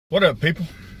What up, people?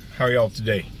 How are y'all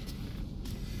today?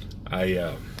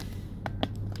 I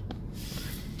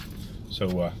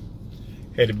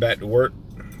headed back to work.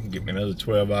 Get me another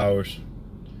 12 hours.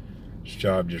 This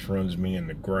job just runs me in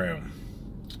the ground.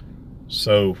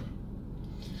 So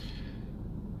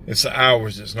it's the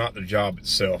hours, it's not the job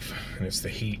itself, and it's the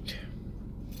heat.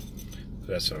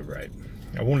 That's all right.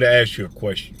 I wanted to ask you a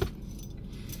question.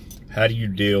 How do you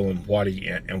deal and what do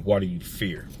you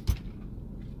fear?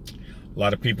 A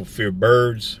lot of people fear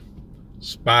birds,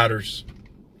 spiders,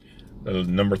 the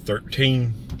number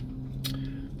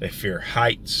 13. They fear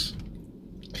heights,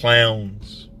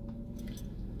 clowns.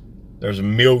 There's a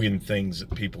million things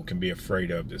that people can be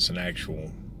afraid of that's an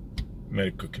actual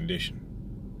medical condition.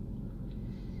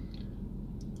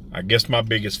 I guess my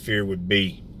biggest fear would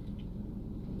be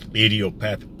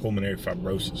idiopathic pulmonary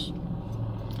fibrosis.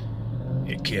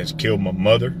 It has killed my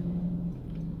mother.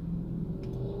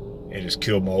 It has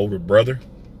killed my older brother,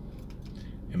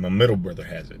 and my middle brother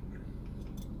has it.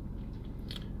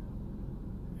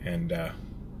 And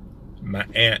my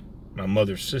aunt, my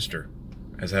mother's sister,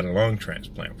 has had a lung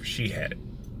transplant where she had it.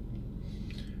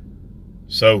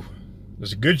 So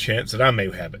there's a good chance that I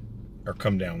may have it or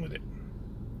come down with it.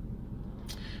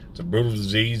 It's a brutal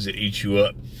disease that eats you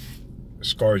up,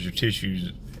 scars your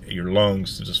tissues, your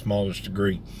lungs to the smallest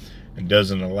degree, and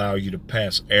doesn't allow you to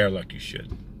pass air like you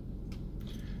should.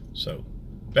 So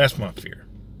that's my fear.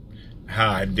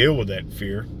 How I deal with that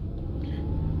fear,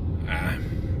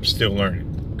 I'm still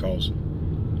learning, because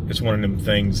it's one of them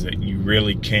things that you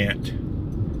really can't,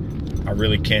 I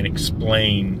really can't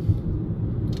explain.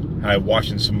 How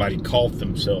watching somebody cough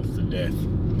themselves to death.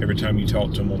 Every time you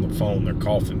talk to them on the phone, they're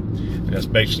coughing. And that's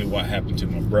basically what happened to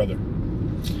my brother.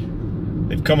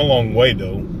 They've come a long way,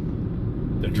 though.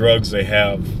 The drugs they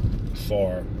have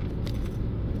for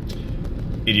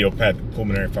idiopathic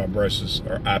pulmonary fibrosis,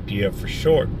 or IPF for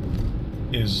short,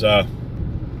 is a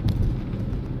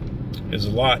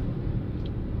lot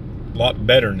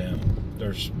better now.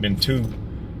 There's been two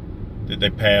that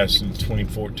they passed in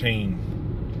 2014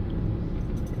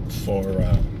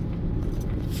 for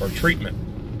treatment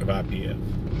of IPF.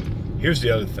 Here's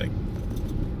the other thing.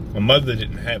 My mother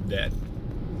didn't have that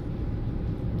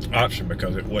option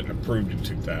because it wasn't approved in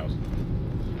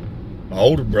 2000. My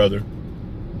older brother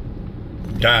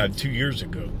died 2 years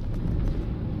ago,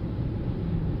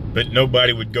 but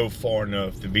nobody would go far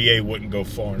enough. The VA wouldn't go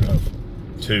far enough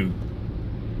to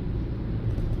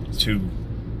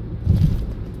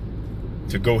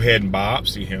go ahead and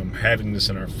biopsy him. Having this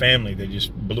in our family, they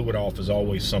just blew it off as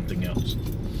always something else.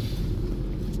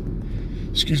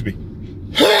 Excuse me.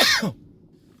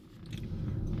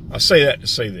 I say that to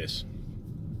say this.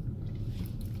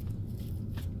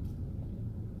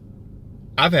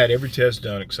 I've had every test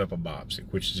done except a biopsy,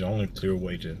 which is the only clear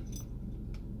way to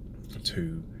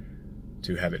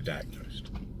have it diagnosed.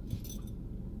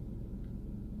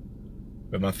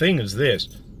 But my thing is this.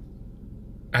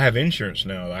 I have insurance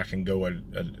now that I can go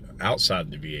outside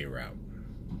the VA route.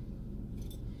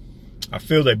 I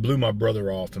feel they blew my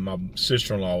brother off, and my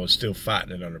sister-in-law is still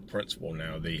fighting it under principle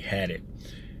now. They had it,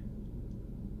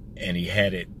 and he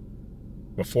had it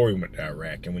before he went to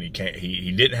Iraq, and when he came,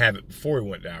 he didn't have it before he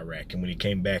went to Iraq, and when he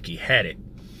came back, he had it.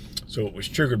 So it was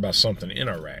triggered by something in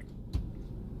Iraq.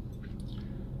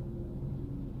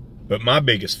 But my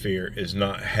biggest fear is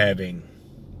not having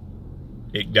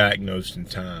it diagnosed in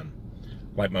time.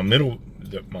 Like my middle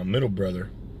brother,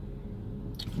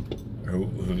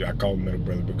 who I call him middle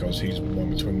brother because he's the one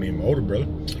between me and my older brother,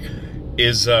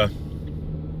 is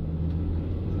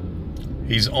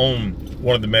he's on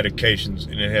one of the medications,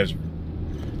 and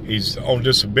he's on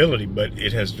disability, but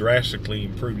it has drastically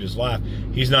improved his life.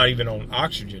 He's not even on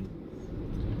oxygen,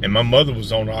 and my mother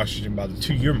was on oxygen by the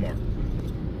 2-year mark.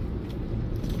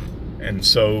 And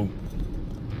so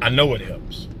I know it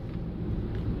helps,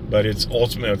 but it's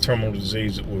ultimately a terminal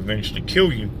disease that will eventually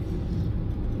kill you.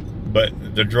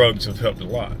 But the drugs have helped a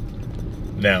lot.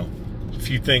 Now, a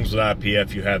few things with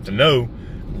IPF you have to know.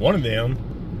 One of them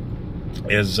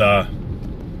is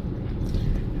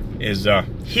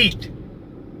heat.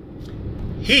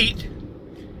 Heat,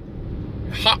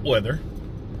 hot weather,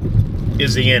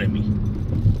 is the enemy.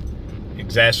 It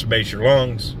exacerbates your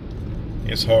lungs.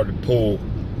 It's hard to pull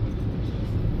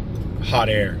hot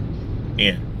air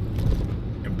in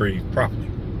and breathe properly.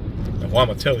 Now, why am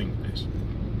I telling you this?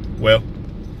 Well,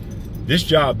 this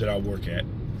job that I work at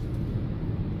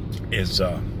is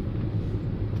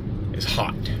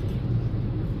hot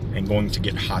and going to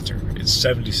get hotter. It's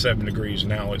 77 degrees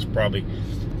now. It's probably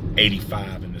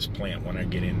 85 in this plant when I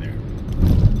get in there.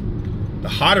 The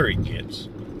hotter it gets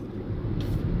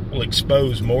will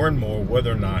expose more and more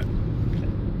whether or not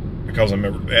because I'm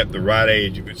at the right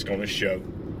age if it's going to show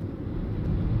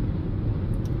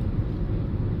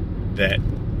that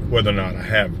whether or not I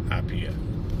have IPF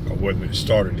or whether it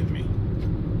started in me.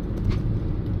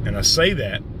 And I say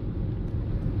that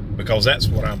because that's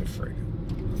what I'm afraid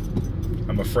of.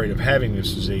 I'm afraid of having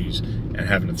this disease and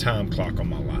having a time clock on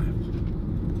my life.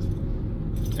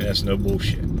 And that's no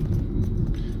bullshit.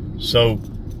 So,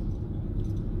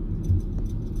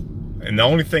 and the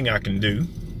only thing I can do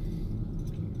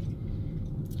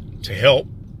to help,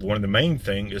 one of the main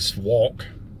things is walk.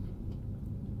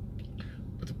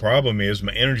 But the problem is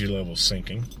my energy level is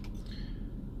sinking.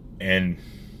 And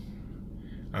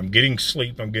I'm getting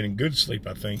sleep. I'm getting good sleep,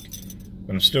 I think.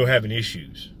 But I'm still having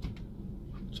issues.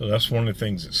 So that's one of the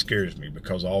things that scares me,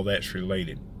 because all that's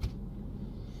related.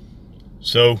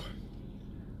 So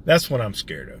that's what I'm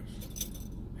scared of.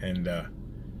 And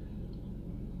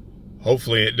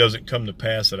hopefully it doesn't come to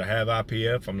pass that I have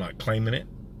IPF. I'm not claiming it.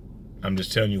 I'm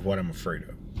just telling you what I'm afraid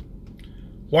of.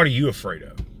 What are you afraid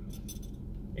of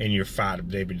in your fight of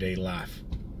day-to-day life?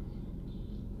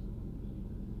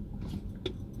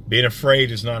 Being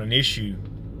afraid is not an issue.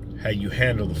 How you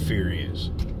handle the fear is.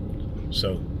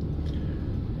 So,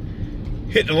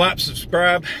 hit the like,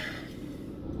 subscribe,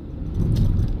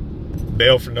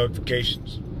 bell for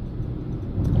notifications,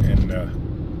 and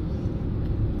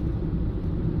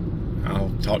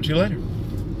I'll talk to you later.